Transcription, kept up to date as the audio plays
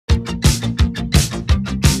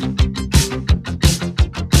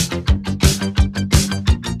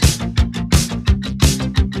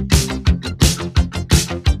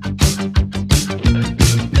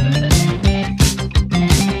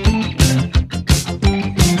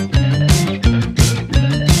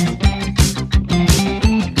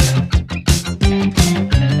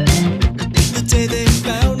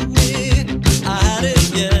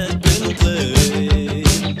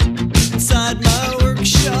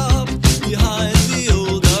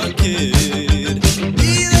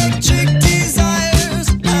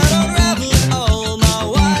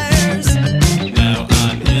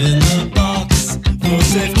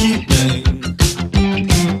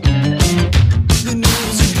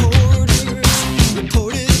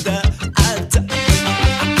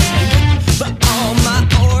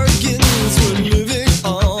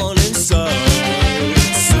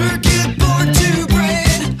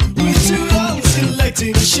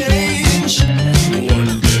change.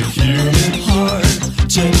 One big human heart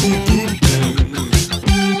gently beating.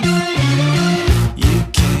 You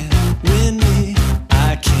can't win me,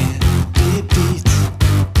 I can't be beat.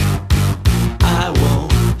 I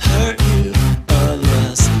won't hurt you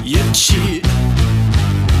unless you cheat.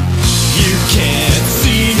 You can't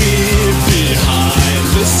see me behind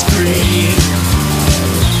the screen.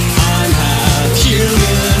 I'm half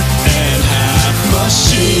human and half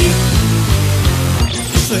machine.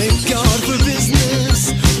 Thank God for business,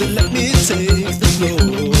 but let me take the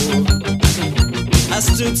floor. I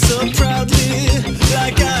stood so proudly,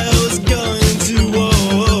 like I was going to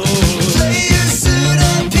war. Player soon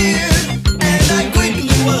appeared, and I quickly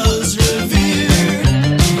was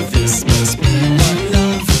revered. This must be what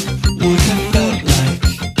love would have felt like.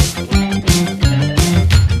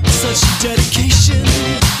 Such dedication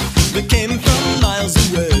that came from miles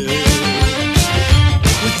away,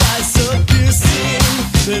 with eyes so piercing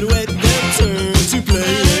that wait their turn to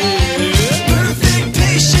play. Perfect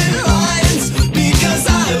patient lines, because I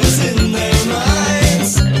was in their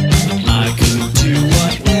minds. I could do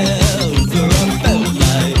whatever I felt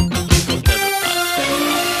like.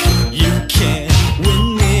 You can't win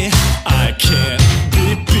me, I can't be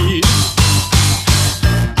beat.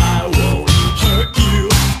 I won't hurt you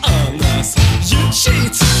unless you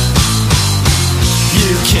cheat.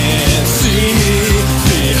 You can't see me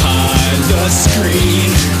behind the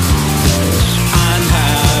screen. I'm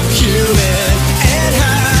half human and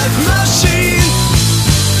half machine.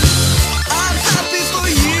 I'm happy for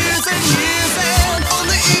years and years, and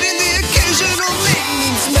only eating the occasional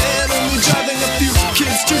maintenance man, only driving a few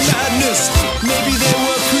kids to madness. Maybe they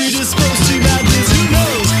were predisposed to madness, who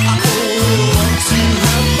knows? I only want to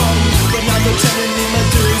have fun, but now they're telling me my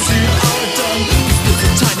days here are done. It's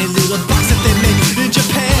a tiny little box that they make in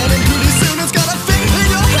Japan, and pretty soon it's gonna fit in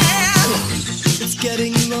your hand. It's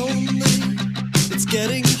getting lonely, it's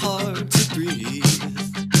getting hard to breathe.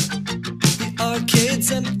 The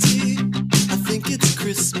arcade's empty, I think it's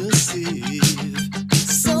Christmas Eve.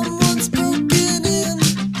 Someone's broken in,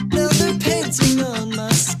 now they're painting on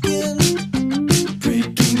my skin,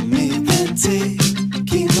 breaking me, then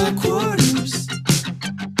taking my quarters,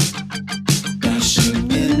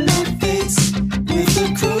 bashing in my face with a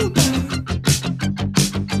crowbar,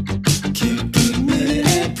 kicking me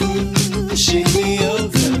and pushing me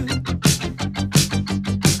over.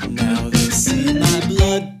 Now they see my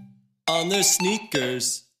blood on their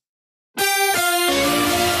sneakers.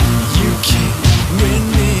 You can't win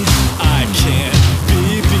me, I can't be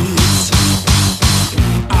beat.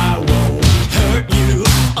 I won't hurt you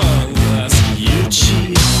unless you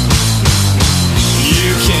cheat. You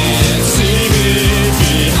can't see me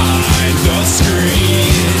behind the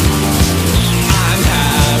screen. I'm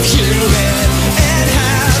half human and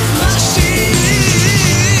half machine.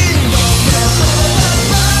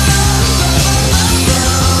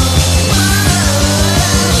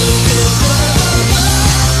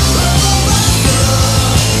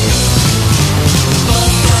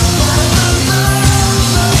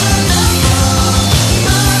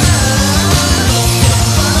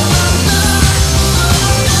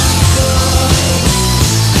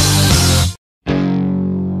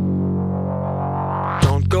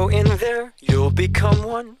 Don't go in there, you'll become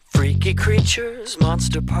one. Freaky creatures,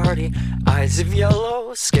 monster party. Eyes of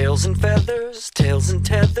yellow, scales and feathers, tails and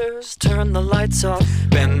tethers. Turn the lights off,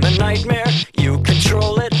 bend the nightmare, you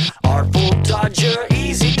control it. Artful dodger,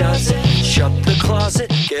 easy does it. Shut the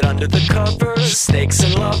closet, get under the covers. Snakes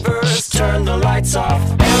and lovers, turn the lights off.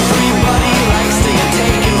 Everybody likes to get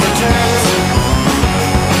taken for turns,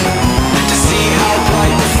 to see how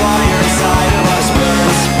bright the fire inside of us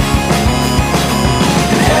burns.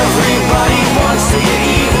 Everybody wants to get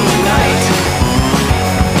evil tonight,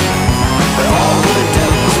 but all good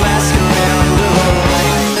devils masquerade under the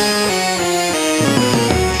light.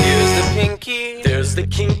 Here's the pinky, there's the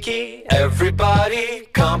kinky. Everybody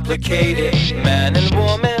complicated. Man and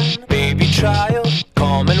woman, baby child,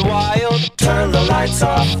 calm and wild. Turn the lights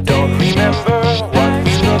off, don't remember what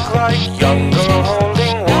we look like. Young girl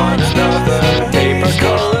holding one another. Paper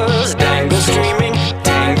colors, dangle streaming,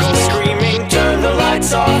 tangle screaming. Turn the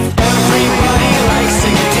lights off. Everybody likes to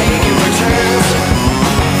get taken for turns,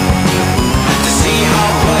 to see how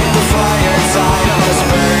bright the fire inside of us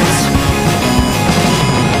burns.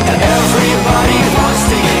 And everybody wants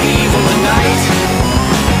to get evil tonight,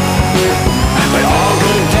 but all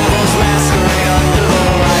good devils masquerade under the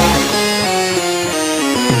light.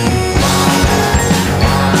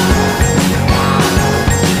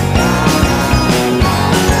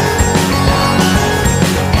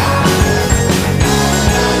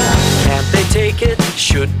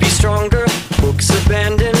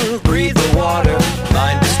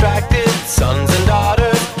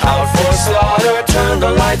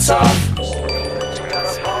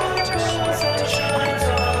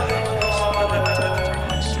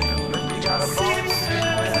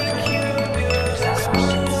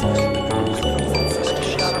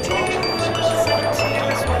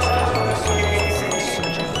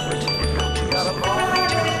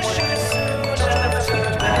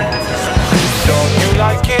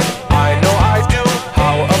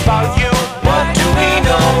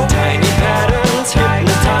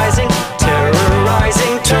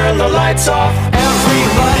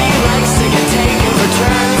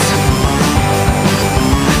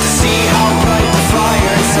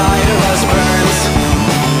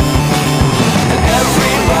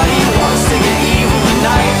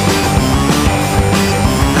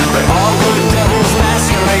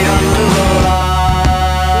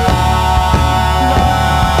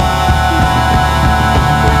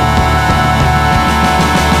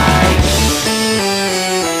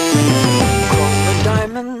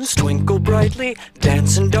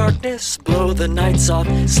 the nights off.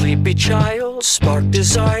 Sleepy child, spark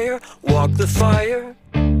desire, walk the fire.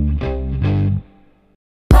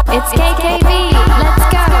 It's KKB, let's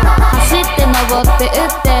go! 走って登って打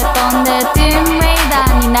って飛んでトゥーンレイダ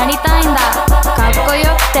ーになりたいんだ。かっこ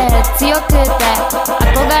よくて強くて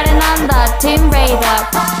憧れなんだトゥーンレイダ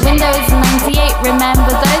ー。 Windows 98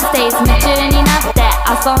 remember those days。 夢中になって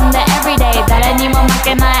遊んで everyday。 誰にも負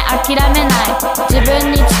けない諦めない自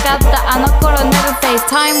分に誓ったあの頃 never face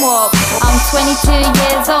time warp。 I'm 22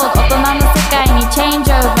 years old。 大人の世界に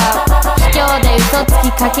change over。 卑怯で嘘つ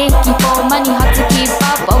き駆け引きフォーマに初 keep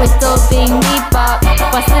up。 Always still being me but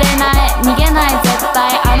忘れない逃げない絶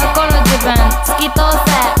対あの頃自分突き通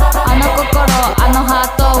せあの心あのハ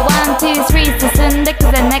ート One, two, three 進んでく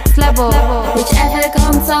ぜ next level。 Whichever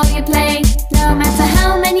console you play no matter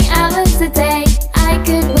how many hours a day I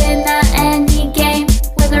could win at any game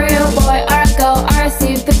whether you're a boy or a girl or a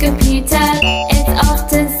supercomputer. It's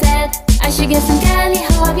often said I should get some girly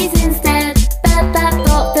hobbies instead but that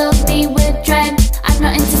thought fills me with dread. I'm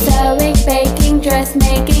not into sewing, baking,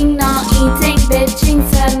 dressmaking, not eating, bitching,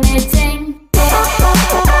 submitting.「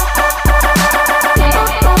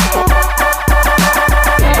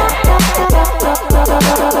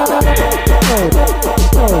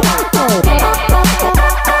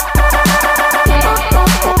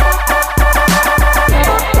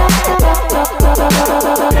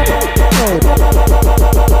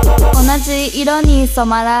同じ色に染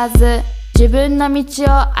まらず自分の道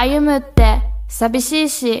を歩むって寂しい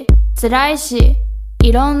し辛いし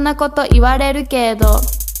いろんなこと言われるけど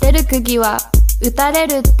出る釘は打たれ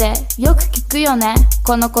るってよく聞くよね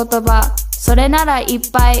この言葉それならい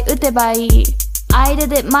っぱい打てばいい I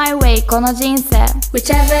did it my way この人生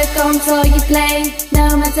Whichever console you play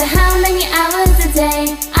no matter how many hours a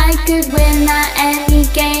day I could win at any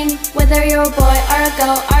game whether you're a boy or a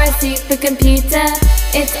girl or a supercomputer.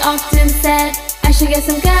 It's often said I should get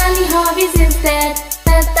some girly hobbies instead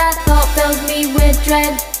but that thought fills me with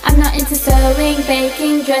dread. I'm not into sewing,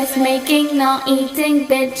 baking, dressmaking, not eating,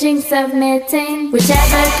 bitching, submitting.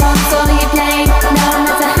 Whichever console you play, no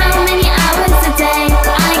matter how many hours a day,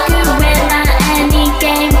 I could win at any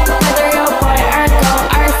game, whether you're a boy or a girl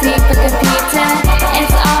or a supercomputer.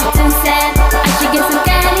 It's often said I should get some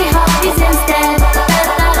girly hobbies instead, but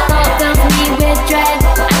that thought fills me with dread.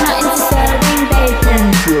 I'm not into sewing,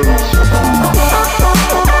 baking.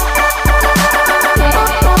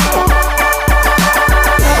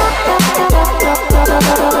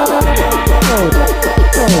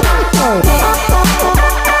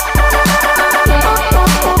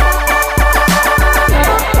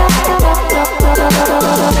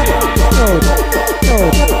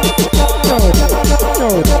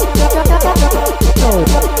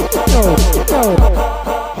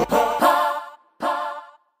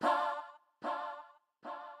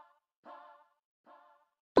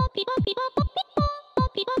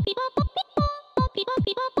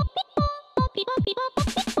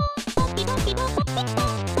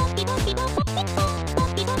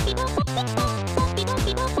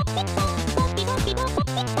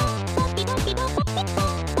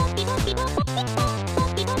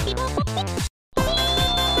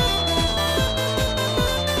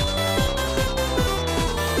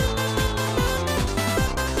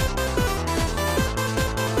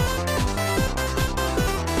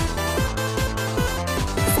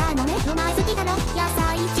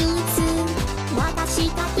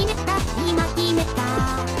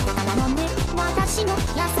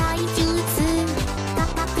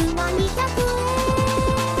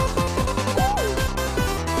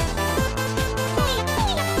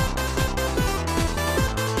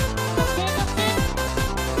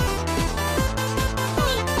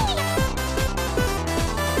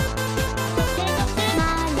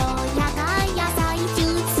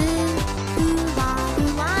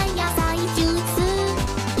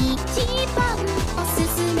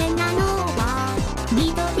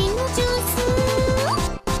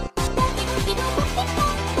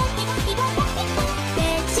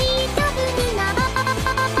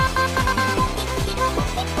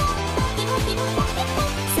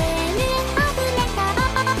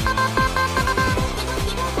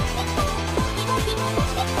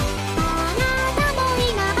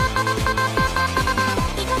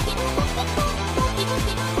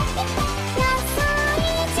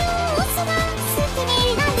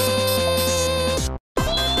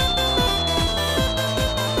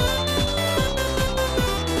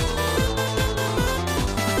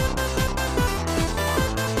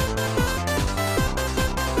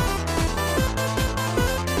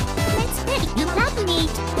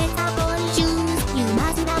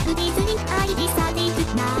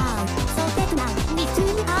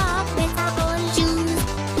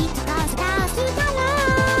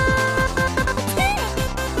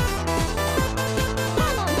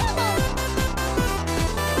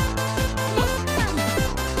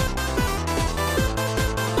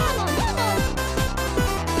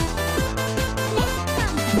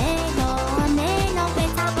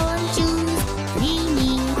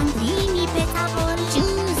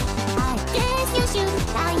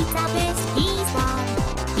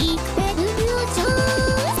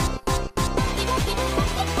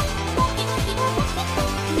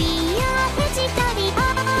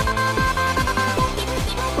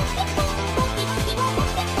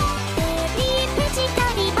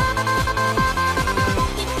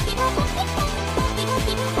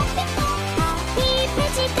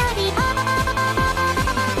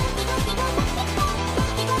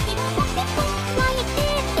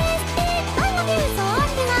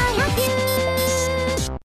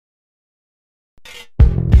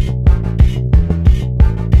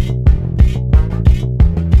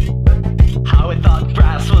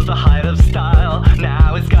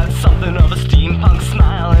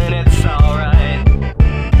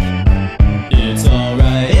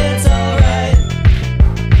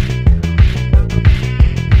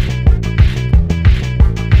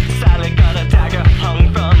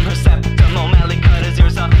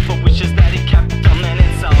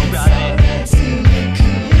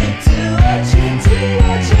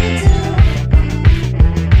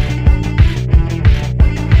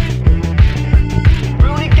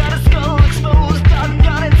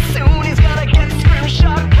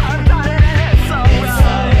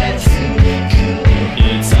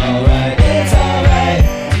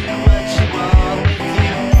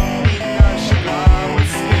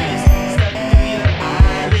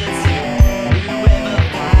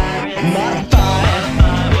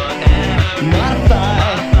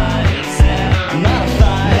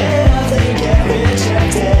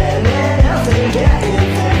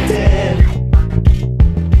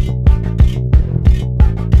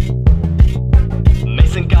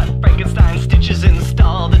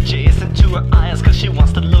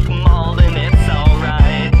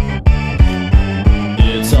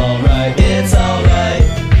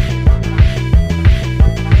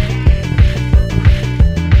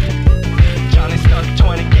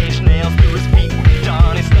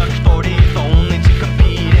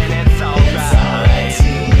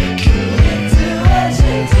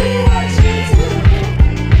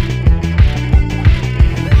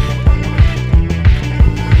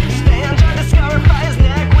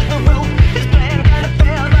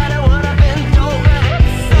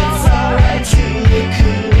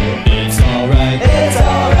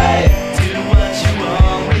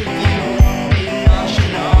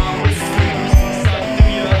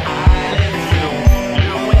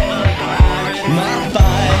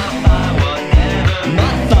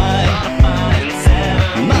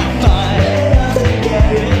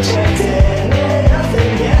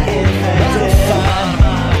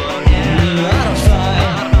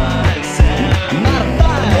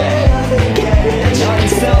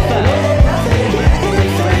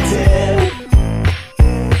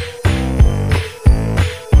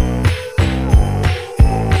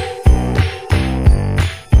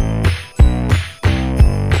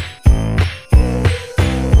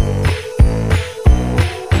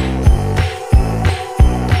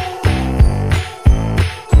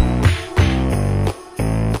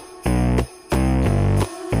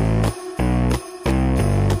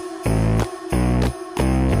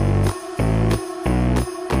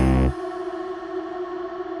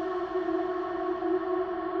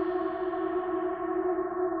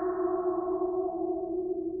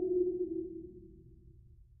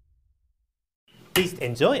 Please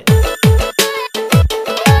enjoy it.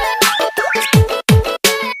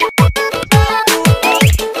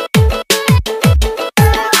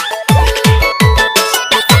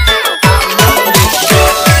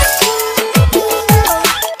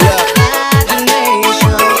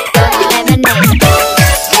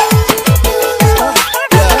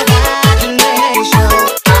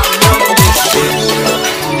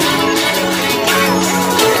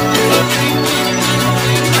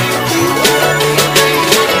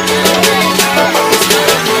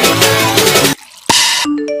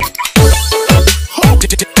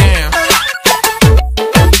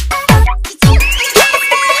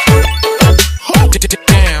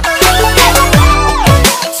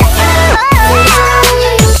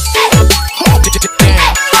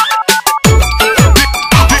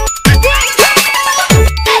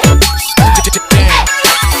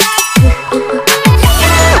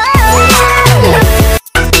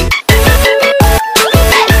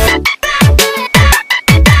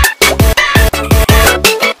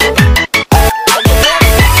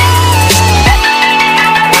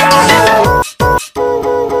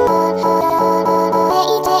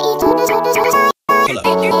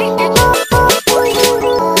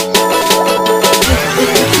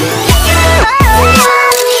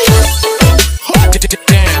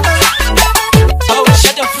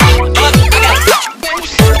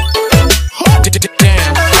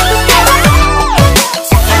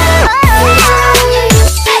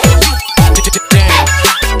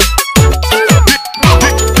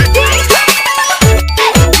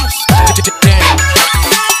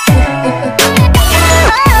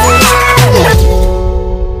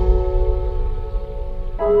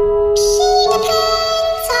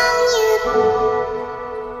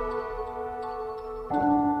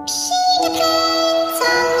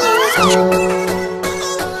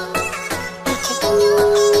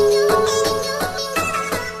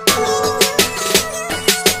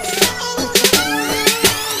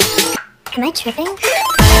 Am I tripping?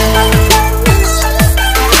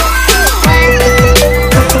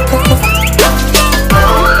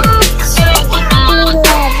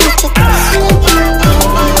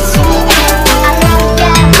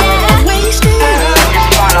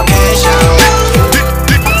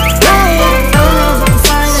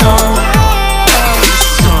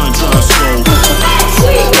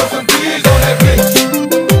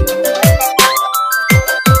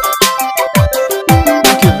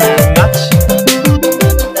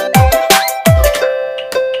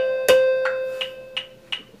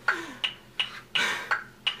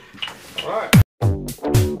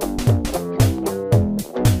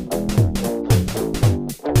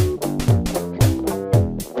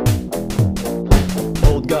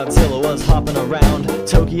 Godzilla was hopping around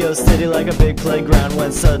Tokyo City like a big playground,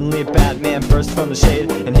 when suddenly Batman burst from the shade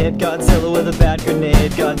and hit Godzilla with a bat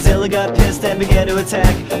grenade. Godzilla got pissed and began to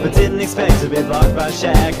attack, but didn't expect to be blocked by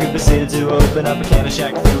Shaq, who proceeded to open up a can of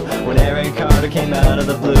Shaq Fu when Aaron Carter came out of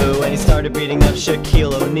the blue and he started beating up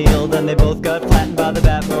Shaquille O'Neal. Then they both got flattened by the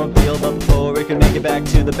Batmobile, but before he could make it back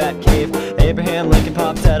to the Batcave, Abraham Lincoln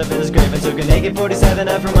popped out of his grave and took an AK-47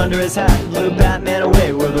 out from under his hat, blew Batman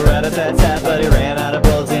away with a rat-a-tat-tat, but he ran out of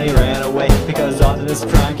bullets and he ran away because Optimus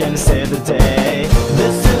Prime came to save the day.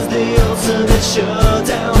 This is the ultimate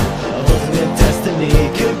showdown of ultimate destiny.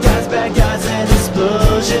 Good guys, bad guys, and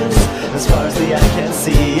explosions as far as the eye can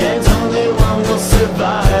see, and only one will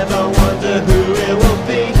survive. I wonder who it will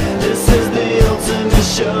be. This is the ultimate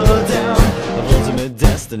showdown of ultimate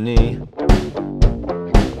destiny.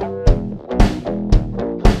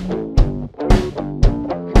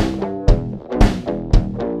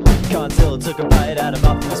 Godzilla took a bite out of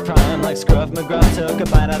Optimus Prime like Scruff McGruff took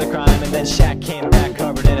a bite out of crime, and then Shaq came back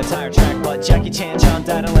covered in a tire track, but Jackie Chan jumped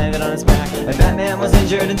out and landed on his back, and Batman was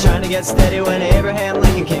injured and trying to get steady when Abraham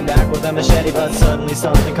Lincoln came back with a machete, but suddenly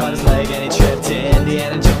something caught his leg and he tripped.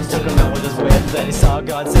 Indiana Jones took him out with his whip, then he saw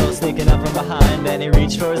Godzilla sneaking up from behind, and he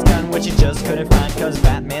reached for his gun which he just couldn't find cause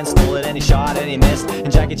Batman stole it, and he shot and he missed,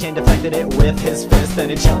 and Jackie Chan deflected it with his fist. Then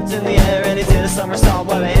he jumped in the air and he did a somersault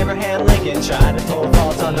while Abraham Lincoln tried to pull a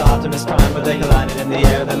fault onto Optimus Prime, but they collided in the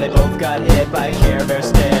air. Then they both got hit by a Care Bear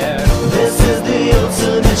stare. This is the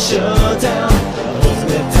ultimate showdown of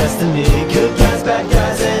ultimate destiny. Good guys, bad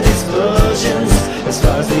guys, and explosions as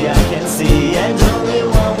far as the eye can see, and only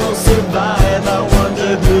one will survive. I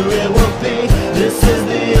wonder who it will be. This is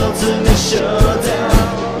the ultimate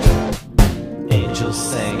showdown. Angels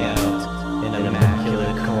sang out in an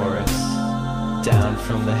immaculate chorus. Down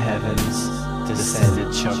from the heavens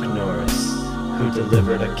descended Chuck Norris, who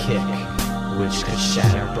delivered a kick which could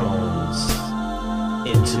shatter bones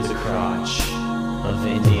into the crotch of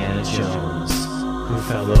Indiana Jones, who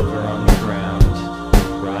fell over on the ground.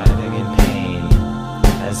 writhing in pain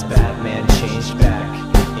as Batman changed back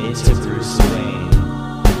into Bruce Wayne.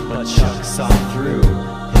 But Chuck saw through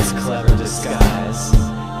his clever disguise,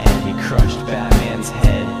 and he crushed Batman's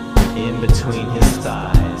head in between his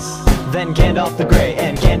thighs. Then Gandalf the Grey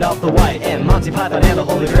and Gandalf the White and Monty Python and the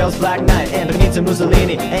Holy Grail's Black Knight and Benito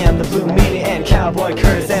Mussolini and the Blue Meanie and Cowboy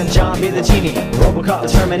Curtis and John B. the Genie, Robocop the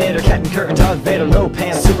Terminator, Captain Kirk and Darth Vader,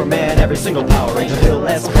 Lopan, Superman, every single Power Ranger, Bill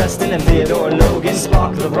S. Preston and Theodore Logan,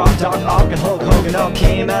 Spock, the Rock, Doc Ock and Hulk Hogan all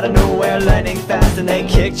came out of nowhere lightning fast, and they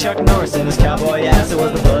kicked Chuck Norris in his cowboy ass. It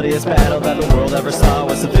was the bloodiest battle that the world ever saw,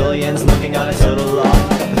 with civilians looking on a total loss.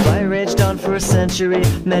 The fight raged on for a century,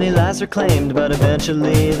 many lives were claimed, but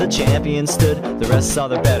eventually the champion stood. The rest saw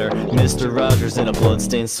their better, Mr. Rogers in a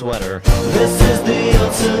bloodstained sweater. This is the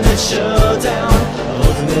ultimate showdown,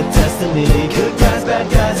 ultimate destiny. Good guys,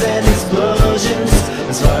 bad guys,